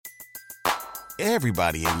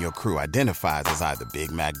Everybody in your crew identifies as either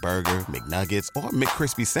Big Mac Burger, McNuggets, or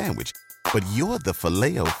McCrispy Sandwich. But you're the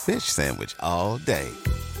Filet-O-Fish Sandwich all day.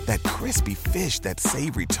 That crispy fish, that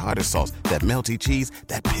savory tartar sauce, that melty cheese,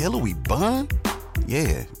 that pillowy bun.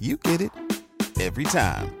 Yeah, you get it. Every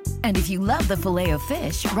time. And if you love the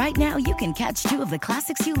Filet-O-Fish, right now you can catch two of the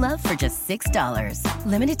classics you love for just $6.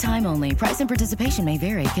 Limited time only. Price and participation may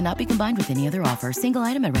vary. Cannot be combined with any other offer. Single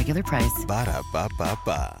item at regular price.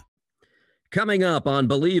 Ba-da-ba-ba-ba. Coming up on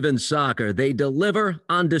Believe in Soccer, they deliver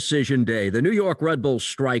on decision day. The New York Red Bulls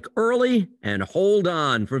strike early and hold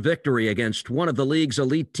on for victory against one of the league's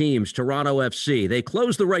elite teams, Toronto FC. They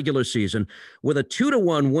close the regular season with a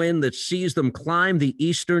 2-1 win that sees them climb the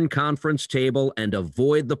Eastern Conference table and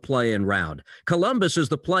avoid the play-in round. Columbus is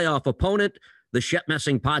the playoff opponent. The Shep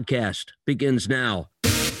Messing podcast begins now.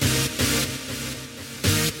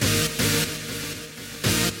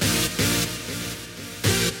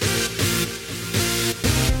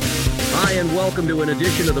 Hi, and welcome to an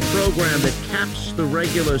edition of the program that caps the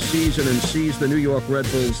regular season and sees the New York Red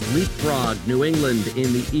Bulls leapfrog New England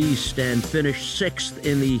in the East and finish sixth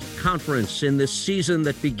in the conference in this season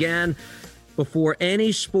that began before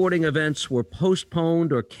any sporting events were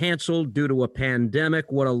postponed or canceled due to a pandemic.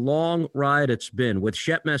 What a long ride it's been. With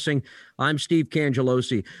Shep Messing, I'm Steve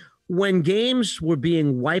Cangelosi. When games were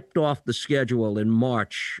being wiped off the schedule in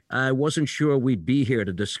March, I wasn't sure we'd be here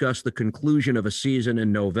to discuss the conclusion of a season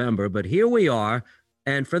in November, but here we are,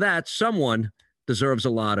 and for that, someone deserves a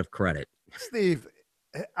lot of credit. Steve,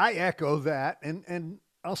 I echo that, and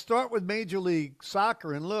I'll start with Major League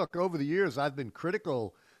Soccer. And look, over the years, I've been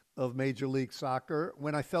critical of Major League Soccer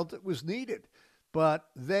when I felt it was needed, but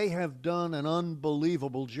they have done an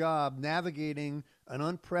unbelievable job navigating an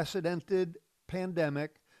unprecedented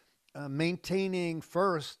pandemic, maintaining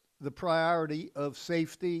first the priority of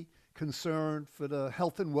safety, concern for the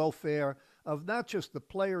health and welfare of not just the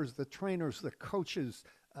players, the trainers, the coaches,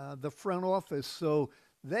 the front office. So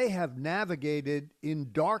they have navigated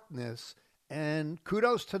in darkness, and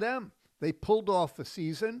kudos to them. They pulled off a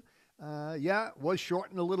season. It was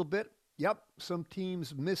shortened a little bit. Yep, some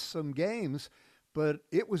teams missed some games, but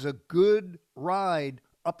it was a good ride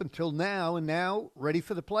up until now, and now ready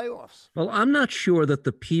for the playoffs. Well, I'm not sure that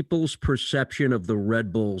the people's perception of the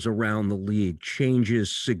Red Bulls around the league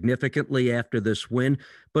changes significantly after this win,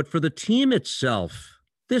 but for the team itself,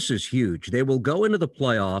 this is huge. They will go into the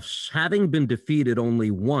playoffs having been defeated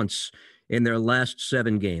only once in their last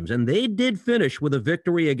 7 games, and they did finish with a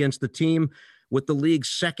victory against the team with the league's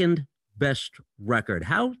second best record.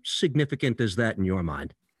 How significant is that in your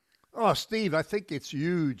mind? Oh, Steve, I think it's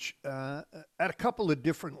huge at a couple of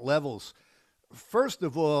different levels. First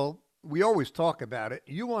of all, we always talk about it.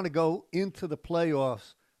 You want to go into the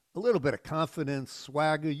playoffs, a little bit of confidence,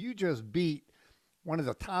 swagger. You just beat one of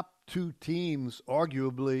the top 2 teams,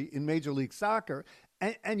 arguably, in Major League Soccer,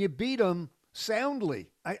 and you beat them soundly.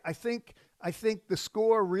 I think the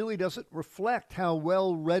score really doesn't reflect how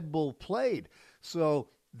well Red Bull played. So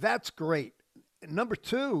that's great. Number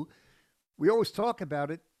 2, we always talk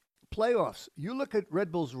about it. Playoffs. You look at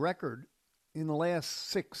Red Bull's record in the last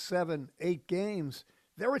 6, 7, 8 games,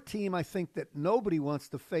 they're a team I think that nobody wants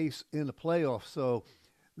to face in the playoffs. So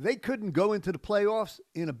they couldn't go into the playoffs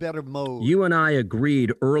in a better mode. You and I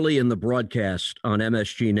agreed early in the broadcast on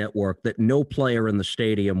MSG Network that no player in the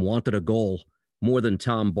stadium wanted a goal more than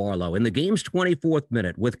Tom Barlow. In the game's 24th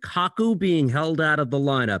minute, with Kaku being held out of the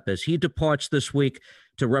lineup as he departs this week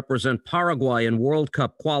to represent Paraguay in World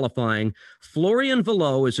Cup qualifying, Florian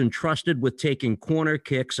Valot is entrusted with taking corner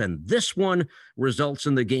kicks, and this one results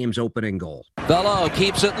in the game's opening goal. Valot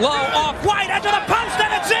keeps it low, off wide, into the post,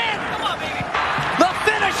 and it's in! Come on, baby! The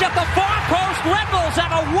finish at the far post. Red Bulls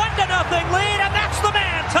have a 1-0 lead, and that's the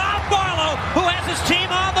man, Tom Barlow, who has his team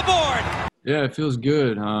on the board. Yeah, it feels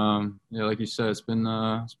good. Like you said, it's been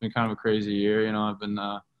kind of a crazy year. You know, I've been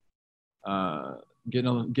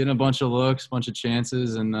getting a bunch of looks, bunch of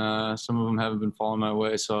chances, and some of them haven't been falling my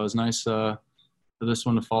way. So it was nice for this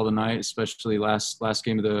one to fall tonight, especially last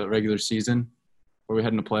game of the regular season, where we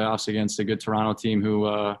had in the playoffs against a good Toronto team who,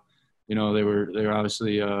 they were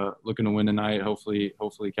obviously looking to win tonight. Hopefully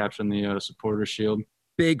capturing the supporter shield.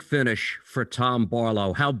 Big finish for Tom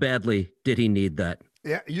Barlow. How badly did he need that?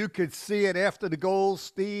 Yeah, you could see it after the goal,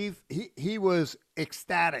 Steve. He was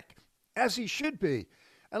ecstatic, as he should be.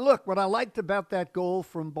 And look, what I liked about that goal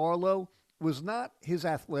from Barlow was not his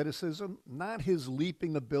athleticism, not his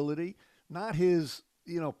leaping ability, not his,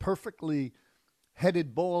 perfectly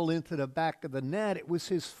headed ball into the back of the net. It was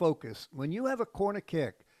his focus. When you have a corner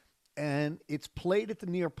kick and it's played at the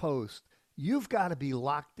near post, you've got to be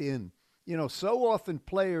locked in. So often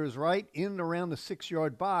players, right, in and around the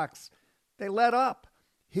 6-yard box, they let up.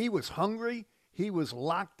 He was hungry. He was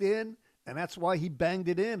locked in, and that's why he banged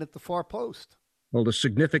it in at the far post. Well, the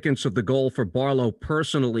significance of the goal for Barlow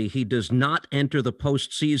personally, he does not enter the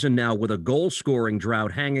postseason now with a goal-scoring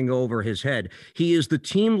drought hanging over his head. He is the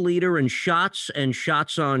team leader in shots and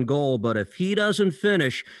shots on goal, but if he doesn't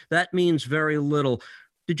finish, that means very little.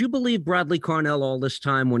 Did you believe Bradley Carnell all this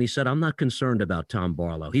time when he said, I'm not concerned about Tom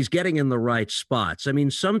Barlow? He's getting in the right spots. I mean,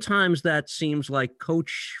 sometimes that seems like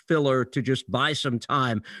coach filler to just buy some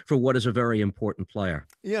time for what is a very important player.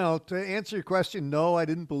 You know, to answer your question, no, I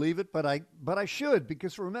didn't believe it, but I should,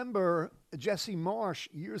 because remember, Jesse Marsh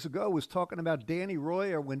years ago was talking about Danny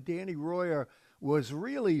Royer when Danny Royer was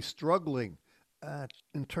really struggling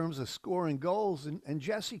in terms of scoring goals. And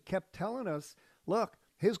Jesse kept telling us, look,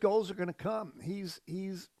 his goals are going to come. He's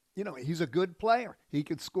a good player. He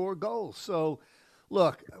could score goals. So,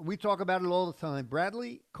 look, we talk about it all the time.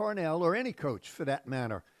 Bradley Carnell, or any coach for that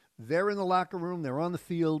matter, they're in the locker room. They're on the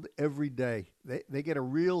field every day. They get a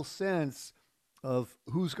real sense of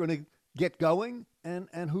who's going to get going and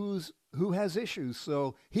who has issues.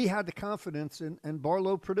 So he had the confidence, and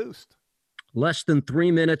Barlow produced. Less than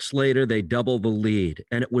 3 minutes later, they double the lead,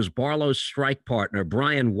 and it was Barlow's strike partner,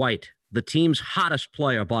 Brian White, the team's hottest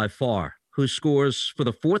player by far, who scores for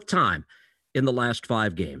the fourth time in the last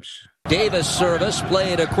 5 games. Davis service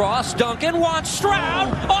played across. Duncan wants Stroud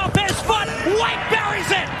off his foot. White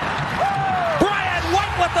buries it. Brian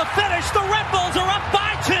White with the finish. The Red Bulls are up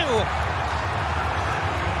by 2.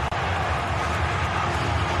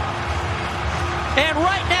 And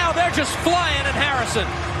right now they're just flying in Harrison.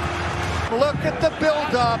 Look at the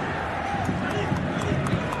build-up.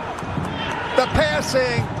 The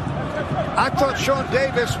passing. I thought Sean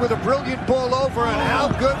Davis with a brilliant ball over, and how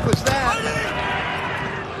good was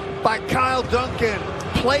that by Kyle Duncan.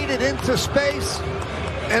 Played it into space,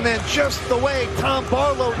 and then just the way Tom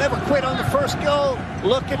Barlow never quit on the first goal.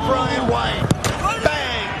 Look at Brian White.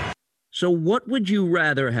 Bang! So what would you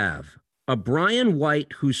rather have? A Brian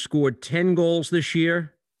White who scored 10 goals this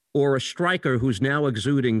year, or a striker who's now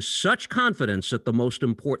exuding such confidence at the most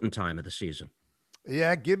important time of the season?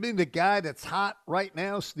 Yeah, give me the guy that's hot right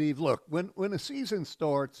now, Steve. Look, when a season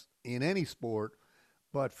starts in any sport,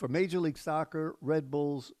 but for Major League Soccer, Red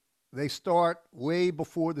Bulls, they start way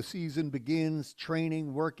before the season begins,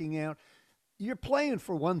 training, working out. You're playing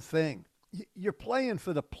for one thing. You're playing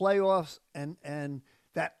for the playoffs and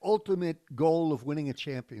that ultimate goal of winning a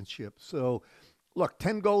championship. So, look,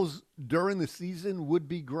 10 goals during the season would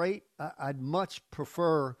be great. I'd much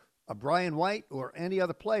prefer a Brian White or any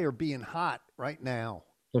other player being hot right now.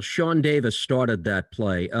 Well, Sean Davis started that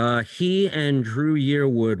play. He and Drew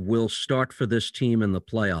Yearwood will start for this team in the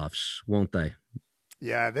playoffs, won't they?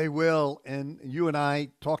 Yeah, they will. And you and I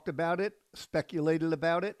talked about it, speculated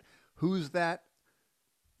about it. Who's that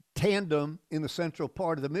tandem in the central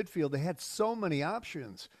part of the midfield? They had so many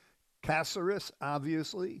options. Caceres,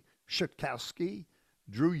 obviously, Szytkowski,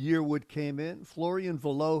 Drew Yearwood came in. Florian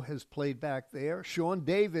Valot has played back there. Sean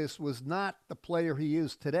Davis was not the player he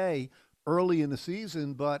is today early in the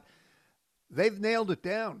season, but they've nailed it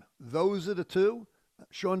down. Those are the two.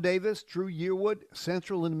 Sean Davis, Drew Yearwood,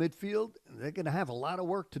 central in the midfield. They're going to have a lot of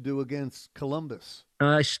work to do against Columbus.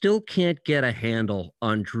 I still can't get a handle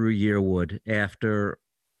on Drew Yearwood after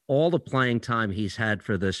all the playing time he's had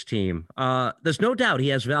for this team. There's no doubt he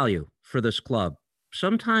has value for this club.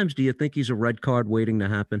 Sometimes do you think he's a red card waiting to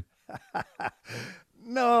happen?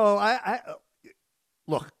 No, I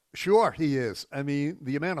look, sure he is. I mean,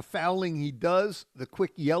 the amount of fouling he does, the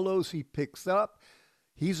quick yellows he picks up,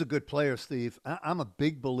 he's a good player, Steve. I'm a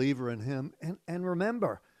big believer in him. And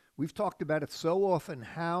remember, we've talked about it so often,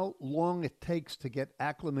 how long it takes to get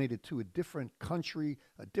acclimated to a different country,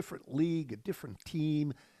 a different league, a different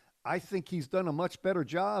team. I think he's done a much better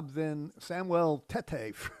job than Samuel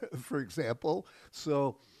Tete, for example.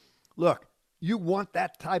 So, look, you want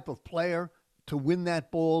that type of player to win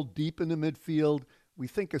that ball deep in the midfield. We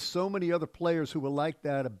think of so many other players who are like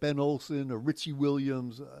that, a Ben Olsen, a Richie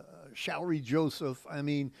Williams, Showery Joseph. I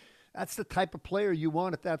mean, that's the type of player you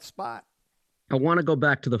want at that spot. I want to go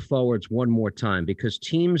back to the forwards one more time because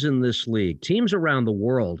teams in this league, teams around the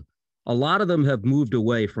world, a lot of them have moved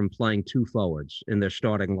away from playing 2 forwards in their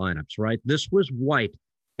starting lineups, right? This was White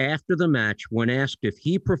after the match when asked if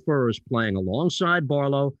he prefers playing alongside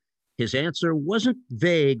Barlow. His answer wasn't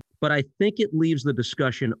vague, but I think it leaves the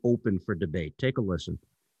discussion open for debate. Take a listen.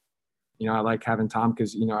 You know, I like having Tom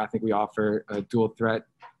because, you know, I think we offer a dual threat,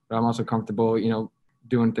 but I'm also comfortable, you know,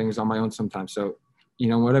 doing things on my own sometimes. So, you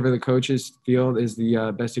know, whatever the coaches feel is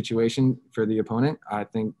the best situation for the opponent, I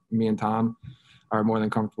think me and Tom are more than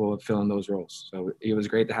comfortable with filling those roles. So it was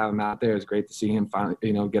great to have him out there. It was great to see him finally,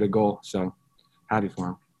 you know, get a goal. So happy for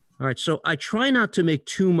him. All right, so I try not to make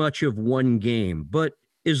too much of one game, but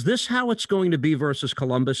is this how it's going to be versus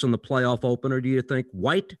Columbus in the playoff opener, do you think?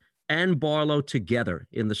 White and Barlow together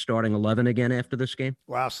in the starting 11 again after this game?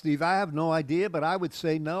 Wow, Steve, I have no idea, but I would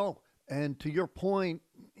say no. And to your point,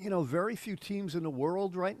 very few teams in the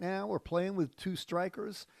world right now are playing with two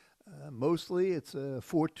strikers. Mostly it's a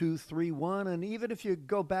 4-2-3-1. And even if you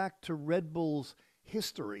go back to Red Bull's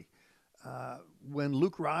history, when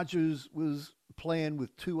Luke Rogers was playing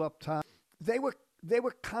with two up top, they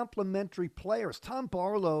were complementary players. Tom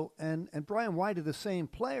Barlow and Brian White are the same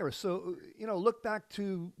players. So, look back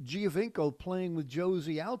to Giovinco playing with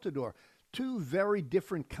Josie Altidore. Two very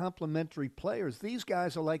different complementary players. These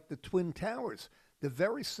guys are like the Twin Towers. They're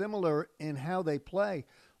very similar in how they play.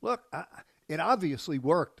 Look, it obviously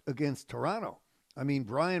worked against Toronto. I mean,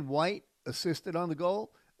 Brian White assisted on the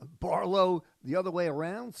goal, Barlow the other way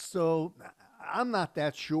around. So I'm not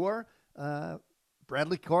that sure.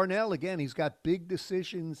 Bradley Carnell, again, he's got big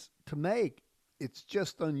decisions to make. It's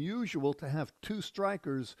just unusual to have two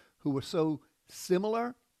strikers who are so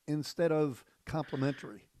similar instead of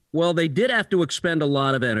complementary. Well, they did have to expend a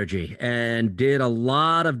lot of energy and did a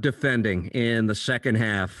lot of defending in the second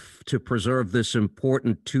half to preserve this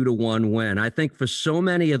important 2-1 win. I think for so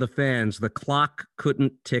many of the fans, the clock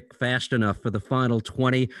couldn't tick fast enough for the final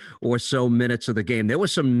 20 or so minutes of the game. There were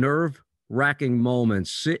some nerve-wracking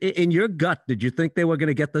moments. In your gut, did you think they were going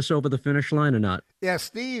to get this over the finish line or not? Yeah,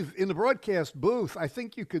 Steve, in the broadcast booth, I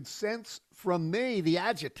think you could sense from me the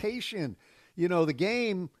agitation. The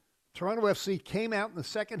game, Toronto FC came out in the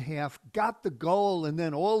second half, got the goal, and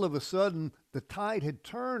then all of a sudden the tide had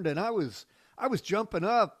turned, and I was jumping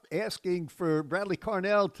up asking for Bradley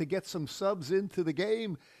Carnell to get some subs into the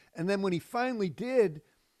game. And then when he finally did,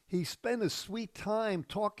 he spent a sweet time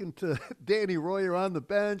talking to Danny Royer on the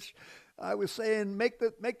bench. I was saying, make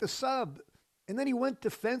the sub. And then he went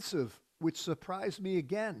defensive, which surprised me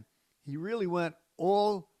again. He really went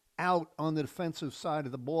all out on the defensive side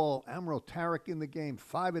of the ball. Amro Tarek in the game,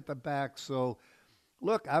 5 at the back. So,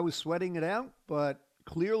 look, I was sweating it out, but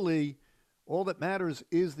clearly all that matters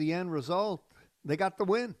is the end result. They got the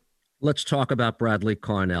win. Let's talk about Bradley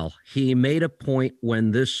Carnell. He made a point when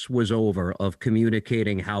this was over of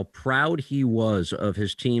communicating how proud he was of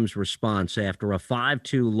his team's response after a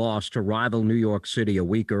 5-2 loss to rival New York City a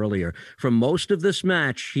week earlier. For most of this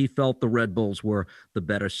match, he felt the Red Bulls were the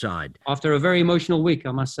better side. After a very emotional week,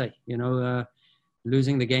 I must say,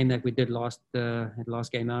 losing the game that we did last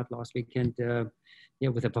game out last weekend,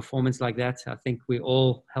 with a performance like that, I think we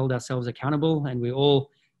all held ourselves accountable and we all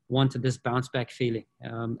wanted this bounce back feeling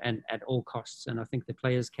and at all costs. And I think the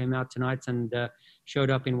players came out tonight and showed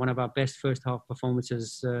up in one of our best first half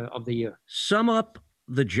performances of the year. Sum up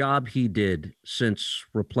the job he did since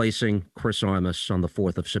replacing Chris Armas on the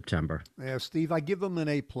 4th of September. Yeah, Steve, I give him an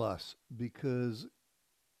A+ because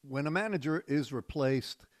when a manager is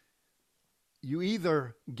replaced, you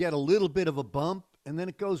either get a little bit of a bump and then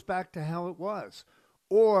it goes back to how it was,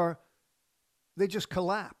 or they just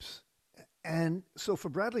collapse. And so for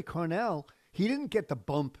Bradley Carnell, he didn't get the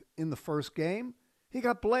bump in the first game. He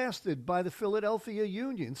got blasted by the Philadelphia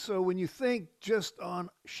Union. So when you think just on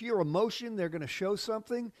sheer emotion they're going to show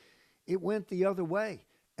something, it went the other way.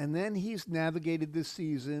 And then he's navigated this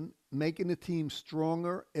season, making the team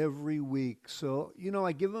stronger every week. So,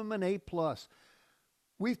 I give him an A+.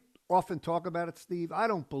 We often talk about it, Steve. I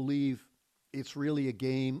don't believe it's really a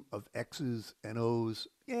game of X's and O's.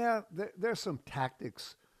 Yeah, there's some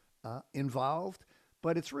tactics involved,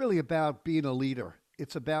 but it's really about being a leader.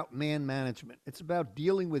 It's about man management. It's about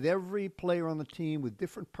dealing with every player on the team with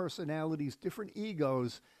different personalities, different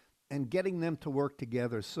egos, and getting them to work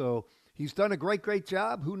together. So he's done a great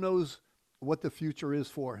job. Who knows what the future is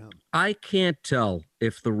for him? I can't tell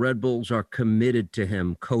if the Red Bulls are committed to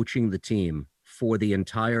him coaching the team for the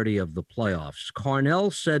entirety of the playoffs.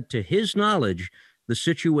 Carnell said to his knowledge, the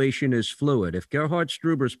situation is fluid. If Gerhard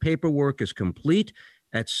Struber's paperwork is complete,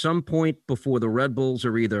 at some point before the Red Bulls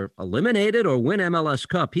are either eliminated or win MLS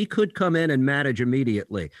Cup, he could come in and manage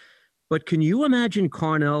immediately. But can you imagine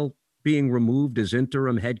Carnell being removed as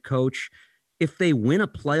interim head coach if they win a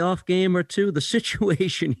playoff game or two? The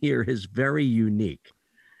situation here is very unique.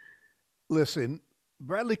 Listen,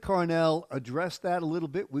 Bradley Carnell addressed that a little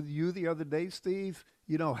bit with you the other day, Steve.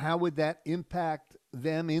 How would that impact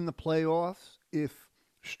them in the playoffs if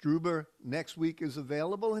Struber next week is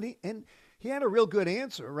available? And he had a real good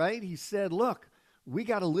answer, right? He said, look, we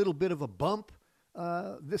got a little bit of a bump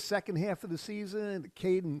this second half of the season, the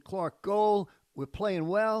Caden Clark goal. We're playing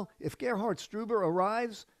well. If Gerhard Struber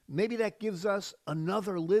arrives, maybe that gives us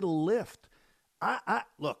another little lift.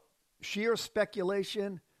 Look, sheer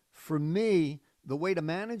speculation. For me, the way to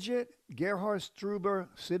manage it, Gerhard Struber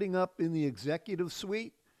sitting up in the executive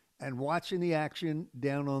suite and watching the action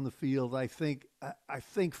down on the field. I think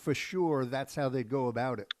for sure that's how they go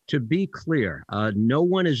about it. To be clear, no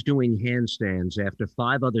one is doing handstands after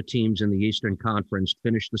 5 other teams in the Eastern Conference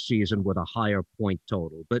finished the season with a higher point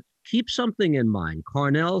total. But keep something in mind.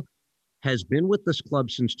 Carnell has been with this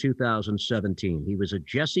club since 2017. He was a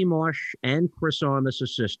Jesse Marsh and Chris Armas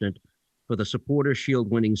assistant for the Supporters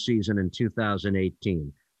Shield winning season in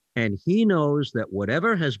 2018. And he knows that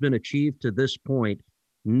whatever has been achieved to this point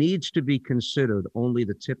needs to be considered only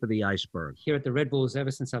the tip of the iceberg. Here at the Red Bulls,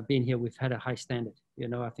 ever since I've been here, we've had a high standard.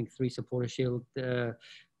 I think 3 Supporters Shield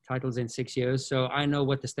titles in 6 years. So I know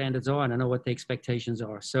what the standards are and I know what the expectations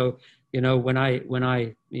are. So, when I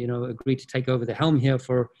agreed to take over the helm here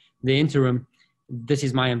for the interim, this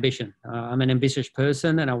is my ambition. I'm an ambitious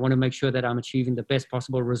person and I want to make sure that I'm achieving the best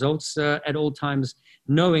possible results at all times,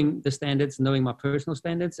 knowing the standards, knowing my personal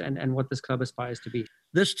standards and what this club aspires to be.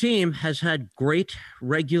 This team has had great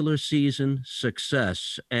regular season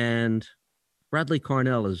success, and Bradley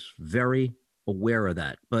Carnell is very aware of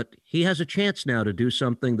that. But he has a chance now to do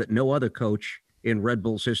something that no other coach in Red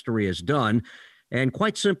Bulls history has done. And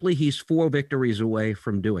quite simply, he's 4 victories away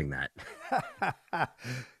from doing that.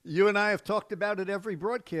 You and I have talked about it every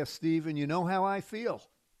broadcast, Steve, and you know how I feel.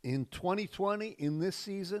 In 2020, in this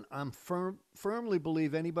season, I'm firmly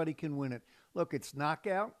believe anybody can win it. Look, it's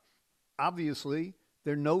knockout. Obviously,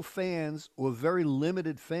 there are no fans or very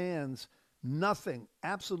limited fans. Nothing,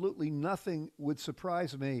 absolutely nothing would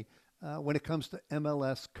surprise me when it comes to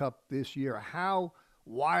MLS Cup this year. How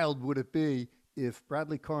wild would it be if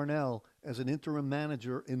Bradley Carnell, as an interim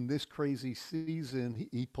manager in this crazy season,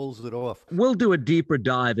 he pulls it off? We'll do a deeper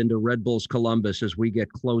dive into Red Bulls Columbus as we get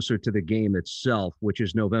closer to the game itself, which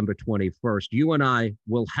is November 21st. You and I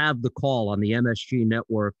will have the call on the MSG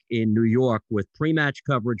network in New York with pre-match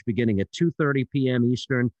coverage beginning at 2:30 p.m.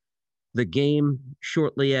 Eastern, the game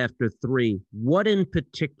shortly after 3. What in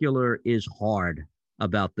particular is hard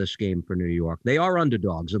about this game for New York? They are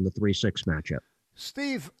underdogs in the 3-6 matchup.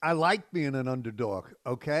 Steve, I like being an underdog,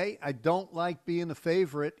 okay? I don't like being a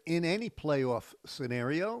favorite in any playoff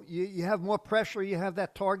scenario. You have more pressure. You have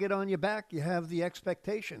that target on your back. You have the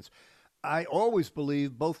expectations. I always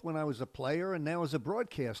believed, both when I was a player and now as a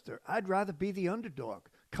broadcaster, I'd rather be the underdog.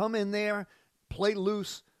 Come in there, play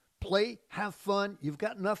loose, play, have fun. You've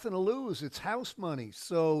got nothing to lose. It's house money.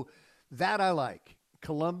 So that I like.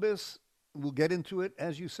 Columbus, we'll get into it,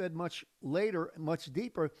 as you said, much later, much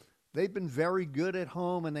deeper. They've been very good at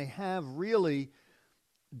home, and they have really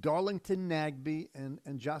Darlington Nagbe and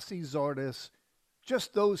Gyasi Zardes.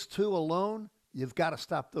 Just those 2 alone, you've got to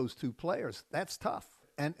stop those 2 players. That's tough.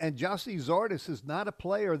 And Gyasi Zardes is not a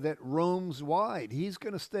player that roams wide. He's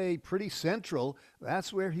going to stay pretty central.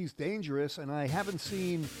 That's where he's dangerous, and I haven't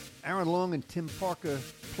seen Aaron Long and Tim Parker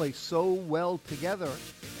play so well together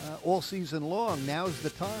all season long. Now's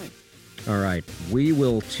the time. All right, we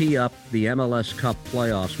will tee up the MLS Cup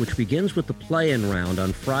playoffs, which begins with the play-in round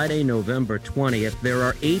on Friday, November 20th. There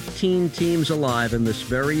are 18 teams alive in this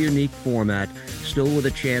very unique format, still with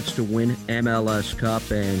a chance to win MLS Cup,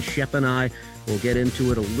 and Shep and I will get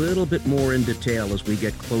into it a little bit more in detail as we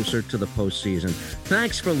get closer to the postseason.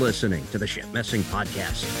 Thanks for listening to the Shep Messing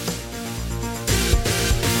Podcast.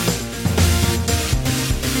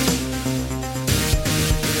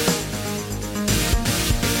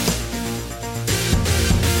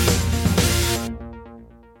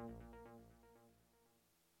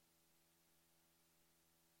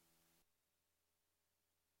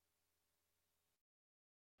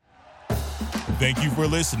 Thank you for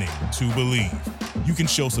listening to Believe. You can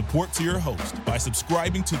show support to your host by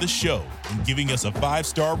subscribing to the show and giving us a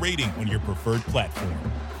 5-star rating on your preferred platform.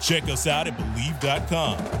 Check us out at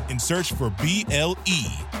Believe.com and search for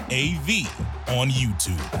BLEAV on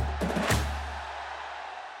YouTube.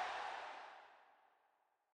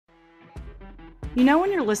 You know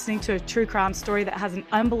when you're listening to a true crime story that has an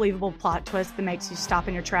unbelievable plot twist that makes you stop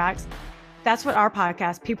in your tracks? That's what our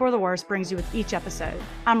podcast, People Are the Worst, brings you with each episode.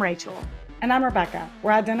 I'm Rachel. And I'm Rebecca.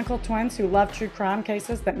 We're identical twins who love true crime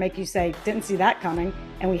cases that make you say, didn't see that coming,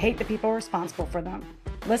 and we hate the people responsible for them.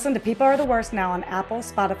 Listen to People Are the Worst now on Apple,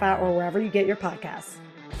 Spotify, or wherever you get your podcasts.